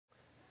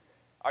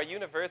Our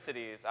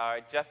universities are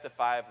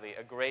justifiably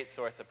a great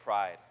source of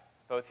pride,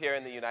 both here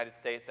in the United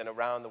States and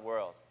around the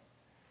world.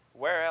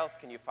 Where else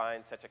can you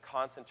find such a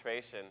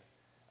concentration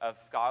of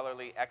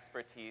scholarly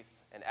expertise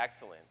and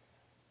excellence,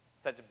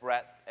 such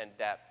breadth and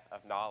depth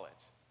of knowledge?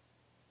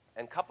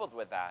 And coupled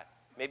with that,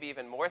 maybe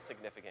even more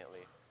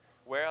significantly,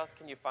 where else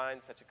can you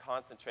find such a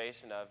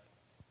concentration of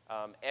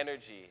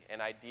energy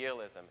and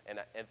idealism and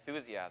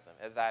enthusiasm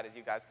as that, as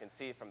you guys can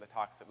see from the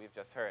talks that we've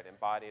just heard,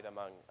 embodied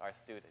among our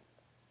students?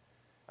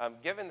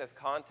 Given this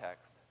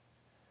context,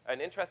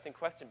 an interesting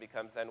question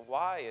becomes then,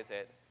 why is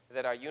it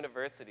that our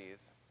universities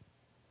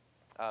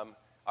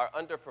are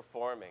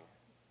underperforming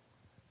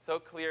so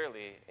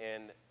clearly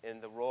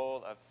in the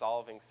role of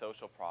solving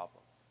social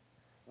problems,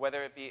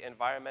 whether it be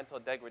environmental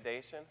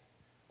degradation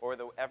or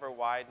the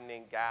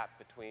ever-widening gap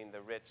between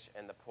the rich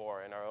and the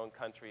poor in our own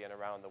country and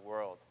around the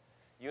world?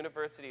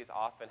 Universities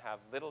often have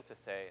little to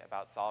say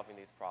about solving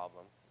these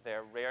problems.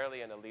 They're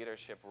rarely in a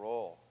leadership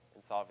role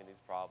in solving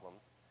these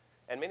problems,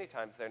 and many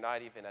times they're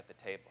not even at the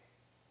table.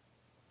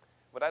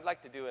 What I'd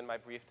like to do in my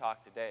brief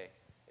talk today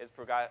is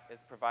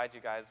provide you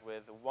guys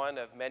with one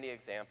of many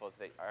examples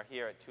that are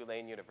here at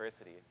Tulane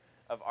University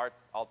of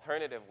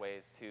alternative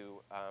ways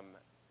to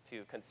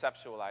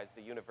conceptualize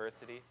the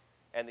university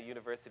and the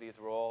university's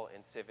role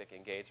in civic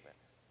engagement.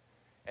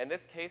 And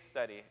this case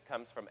study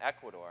comes from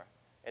Ecuador,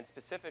 and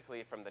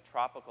specifically from the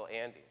tropical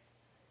Andes,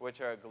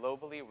 which are a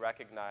globally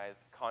recognized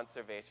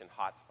conservation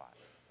hotspot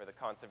for the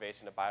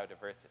conservation of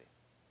biodiversity.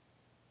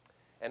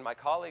 And my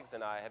colleagues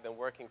and I have been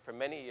working for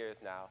many years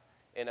now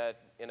in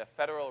a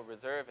federal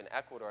reserve in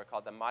Ecuador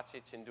called the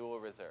Mache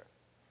Chindul Reserve,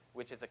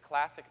 which is a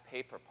classic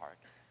paper park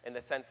in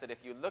the sense that if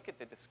you look at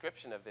the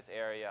description of this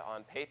area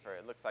on paper,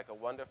 it looks like a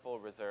wonderful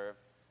reserve,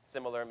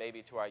 similar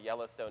maybe to our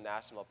Yellowstone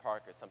National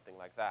Park or something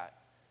like that.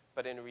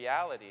 But in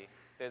reality,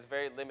 there's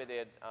very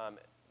limited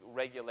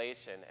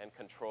regulation and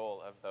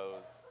control of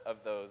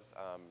those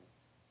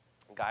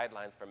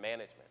guidelines for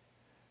management.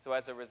 So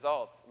as a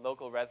result,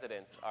 local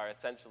residents are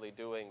essentially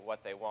doing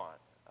what they want.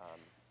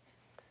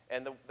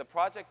 And the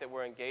project that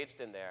we're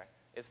engaged in there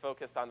is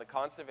focused on the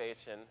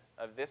conservation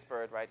of this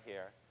bird right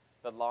here,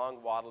 the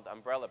long-wattled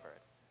umbrella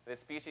bird.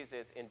 This species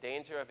is in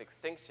danger of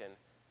extinction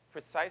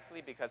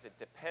precisely because it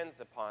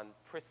depends upon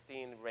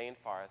pristine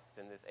rainforests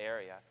in this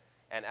area.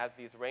 And as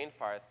these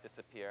rainforests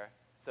disappear,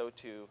 so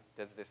too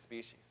does this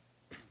species.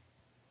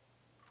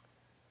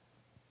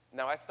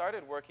 Now, I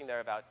started working there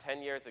about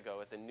 10 years ago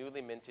as a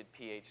newly minted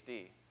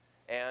PhD,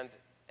 and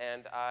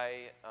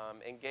I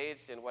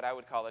engaged in what I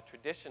would call a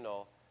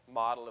traditional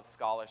model of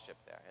scholarship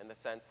there, in the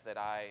sense that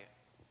I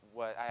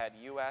had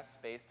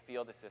US-based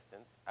field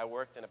assistants. I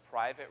worked in a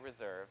private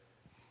reserve,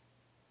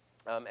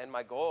 and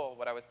my goal,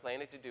 what I was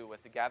planning to do, was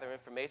to gather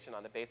information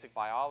on the basic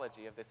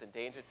biology of this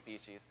endangered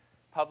species,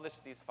 publish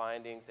these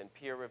findings in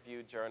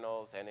peer-reviewed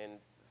journals and in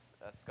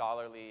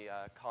scholarly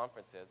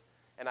conferences.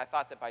 And I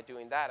thought that by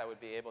doing that, I would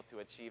be able to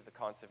achieve the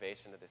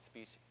conservation of this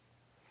species.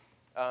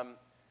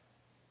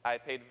 I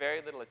paid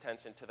very little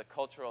attention to the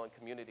cultural and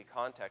community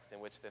context in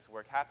which this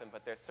work happened,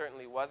 but there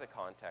certainly was a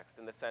context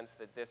in the sense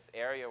that this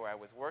area where I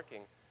was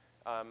working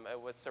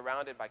was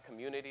surrounded by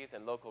communities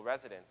and local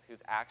residents whose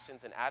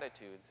actions and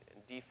attitudes,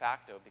 de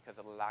facto, because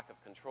of the lack of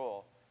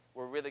control,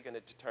 were really going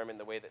to determine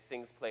the way that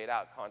things played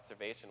out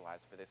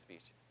conservation-wise for this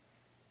species.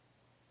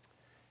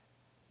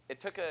 It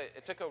took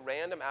a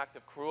random act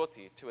of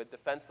cruelty to a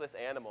defenseless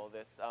animal,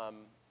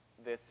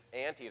 this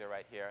anteater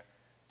right here,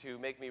 to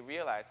make me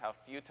realize how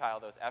futile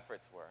those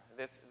efforts were.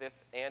 This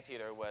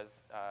anteater was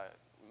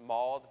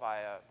mauled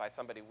by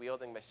somebody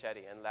wielding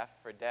machete and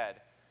left for dead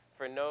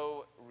for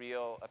no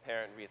real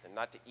apparent reason.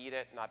 Not to eat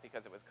it, not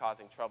because it was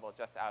causing trouble,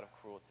 just out of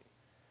cruelty.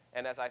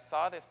 And as I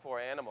saw this poor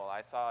animal,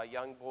 I saw a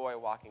young boy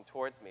walking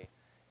towards me,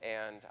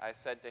 and I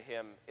said to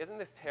him, "Isn't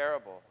this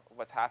terrible,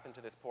 what's happened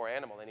to this poor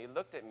animal?" And he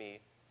looked at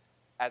me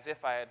as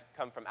if I had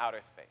come from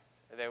outer space.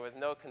 There was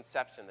no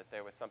conception that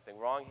there was something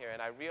wrong here,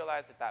 and I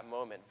realized at that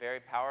moment very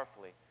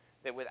powerfully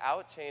that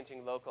without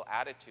changing local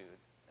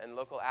attitudes and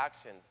local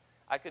actions,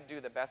 I could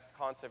do the best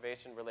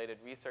conservation-related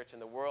research in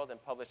the world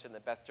and publish in the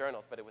best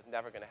journals, but it was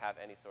never going to have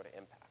any sort of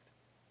impact.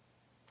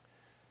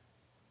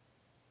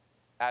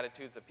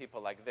 Attitudes of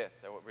people like this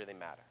are what really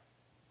matter.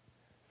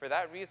 For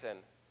that reason,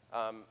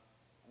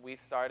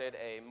 we've started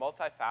a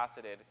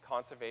multifaceted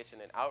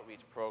conservation and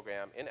outreach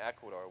program in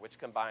Ecuador, which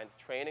combines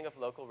training of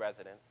local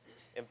residents,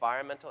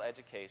 environmental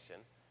education,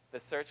 the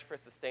search for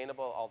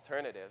sustainable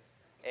alternatives,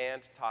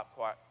 and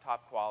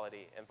top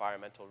quality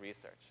environmental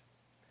research.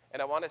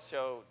 And I want to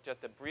show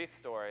just a brief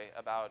story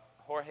about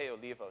Jorge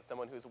Olivo,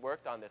 someone who's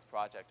worked on this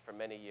project for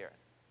many years.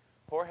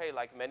 Jorge,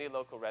 like many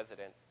local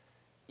residents,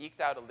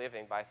 eked out a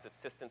living by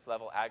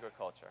subsistence-level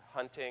agriculture,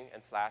 hunting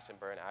and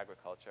slash-and-burn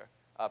agriculture,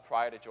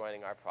 prior to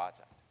joining our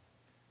project.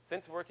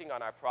 Since working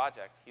on our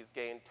project, he's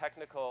gained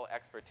technical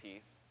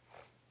expertise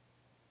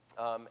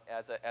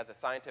as a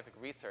scientific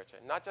researcher,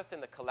 not just in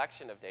the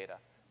collection of data,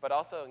 but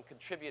also in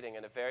contributing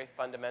in a very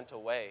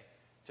fundamental way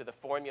to the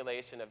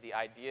formulation of the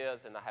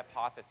ideas and the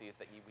hypotheses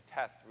that you would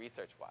test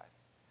research-wise.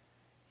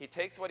 He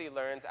takes what he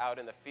learns out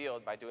in the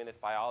field by doing this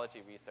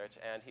biology research,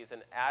 and he's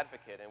an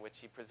advocate in which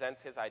he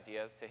presents his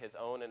ideas to his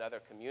own and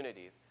other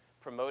communities,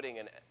 promoting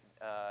an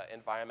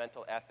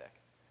environmental ethic.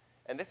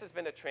 And this has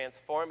been a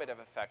transformative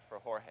effect for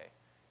Jorge.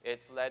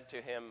 It's led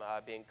to him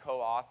being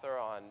co-author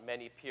on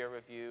many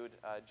peer-reviewed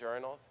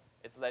journals.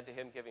 It's led to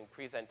him giving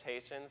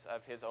presentations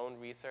of his own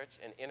research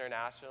in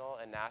international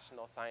and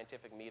national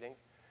scientific meetings.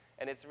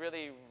 And it's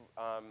really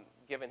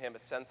given him a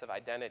sense of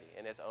identity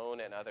in his own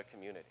and other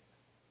communities.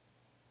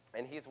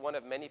 And he's one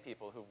of many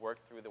people who've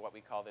worked through what we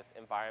call this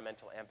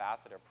environmental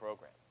ambassador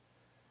program.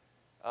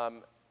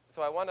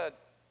 So I want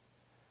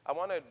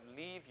to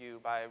leave you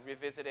by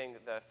revisiting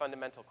the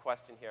fundamental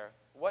question here.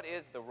 What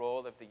is the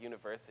role of the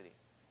university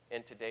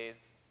in today's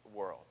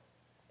world?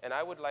 And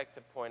I would like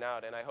to point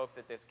out, and I hope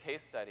that this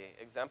case study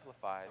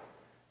exemplifies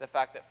the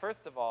fact that,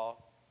 first of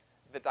all,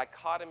 the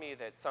dichotomy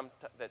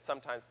that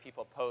sometimes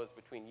people pose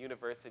between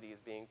universities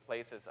being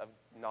places of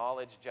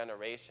knowledge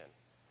generation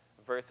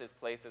versus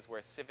places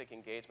where civic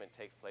engagement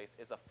takes place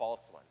is a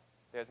false one.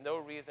 There's no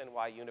reason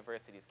why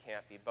universities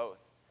can't be both.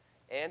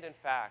 And in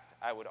fact,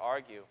 I would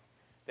argue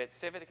that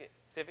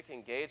civic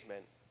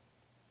engagement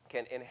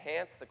can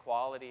enhance the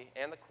quality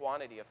and the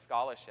quantity of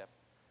scholarship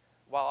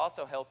while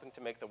also helping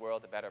to make the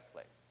world a better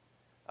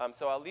place.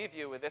 So I'll leave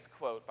you with this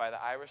quote by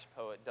the Irish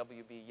poet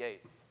W.B.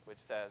 Yeats, which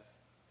says,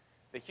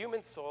 "The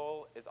human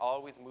soul is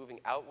always moving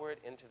outward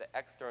into the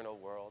external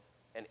world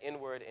and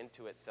inward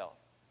into itself.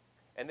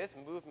 And this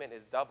movement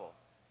is double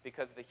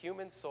because the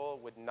human soul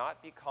would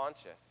not be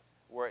conscious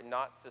were it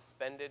not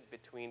suspended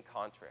between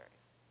contraries.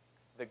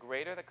 The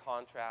greater the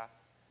contrast,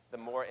 the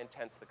more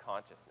intense the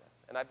consciousness."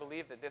 And I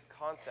believe that this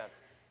concept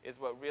is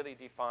what really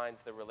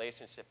defines the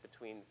relationship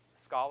between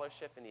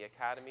scholarship in the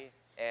academy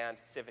and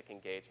civic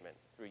engagement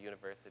through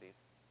universities.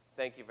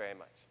 Thank you very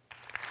much.